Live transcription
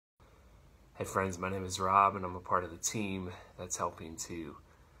Hey friends, my name is Rob and I'm a part of the team that's helping to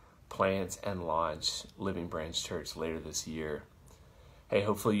plant and launch Living Branch Church later this year. Hey,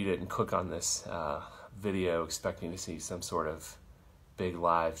 hopefully you didn't click on this video expecting to see some sort of big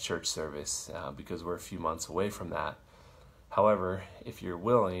live church service because we're a few months away from that. However, if you're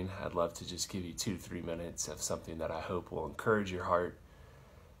willing, I'd love to just give you 2 to 3 minutes of something that I hope will encourage your heart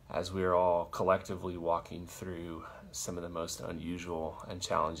as we are all collectively walking through some of the most unusual and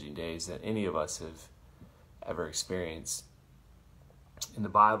challenging days that any of us have ever experienced. In the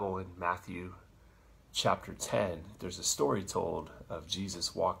Bible, in Matthew chapter 10, there's a story told of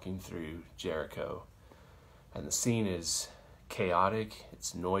Jesus walking through Jericho. And the scene is chaotic,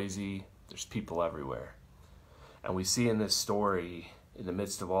 it's noisy, there's people everywhere. And we see in this story, in the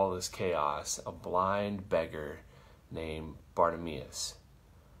midst of all this chaos, a blind beggar named Bartimaeus.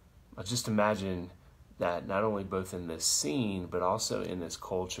 Now just imagine that not only both in this scene, but also in this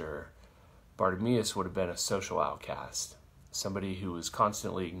culture, Bartimaeus would have been a social outcast, somebody who was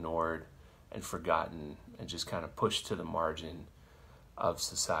constantly ignored and forgotten and just kind of pushed to the margin of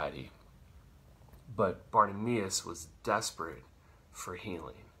society. But Bartimaeus was desperate for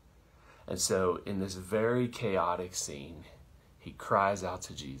healing. And so in this very chaotic scene, he cries out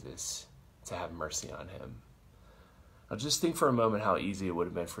to Jesus to have mercy on him. Now just think for a moment how easy it would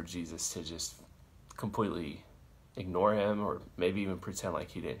have been for Jesus to just completely ignore him, or maybe even pretend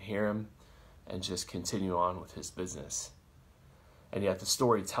like he didn't hear him and just continue on with his business. And yet the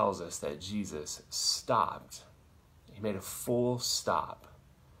story tells us that Jesus stopped. He made a full stop.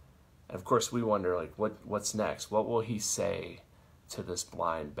 And of course we wonder, like, what's next? What will he say to this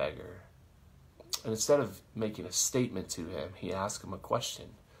blind beggar? And instead of making a statement to him, he asked him a question.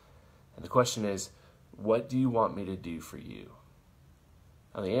 And the question is, what do you want me to do for you?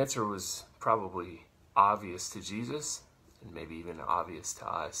 Now the answer was probably obvious to Jesus, and maybe even obvious to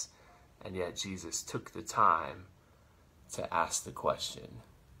us, and yet Jesus took the time to ask the question.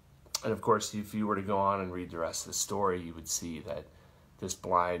 And of course, if you were to go on and read the rest of the story, you would see that this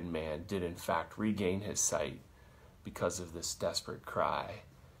blind man did in fact regain his sight because of this desperate cry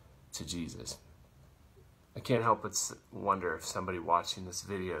to Jesus. I can't help but wonder if somebody watching this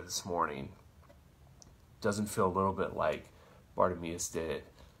video this morning doesn't feel a little bit like Bartimaeus did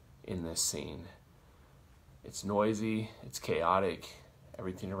in this scene. It's noisy, it's chaotic,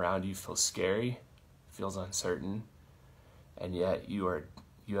 everything around you feels scary, feels uncertain, and yet you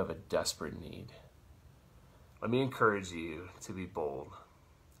have a desperate need. Let me encourage you to be bold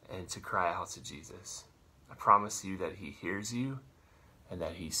and to cry out to Jesus. I promise you that he hears you and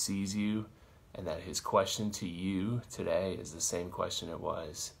that he sees you, and that his question to you today is the same question it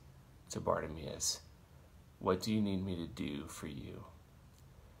was to Bartimaeus. What do you need me to do for you?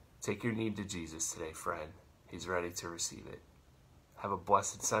 Take your need to Jesus today, friend. He's ready to receive it. Have a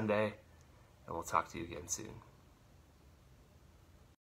blessed Sunday, and we'll talk to you again soon.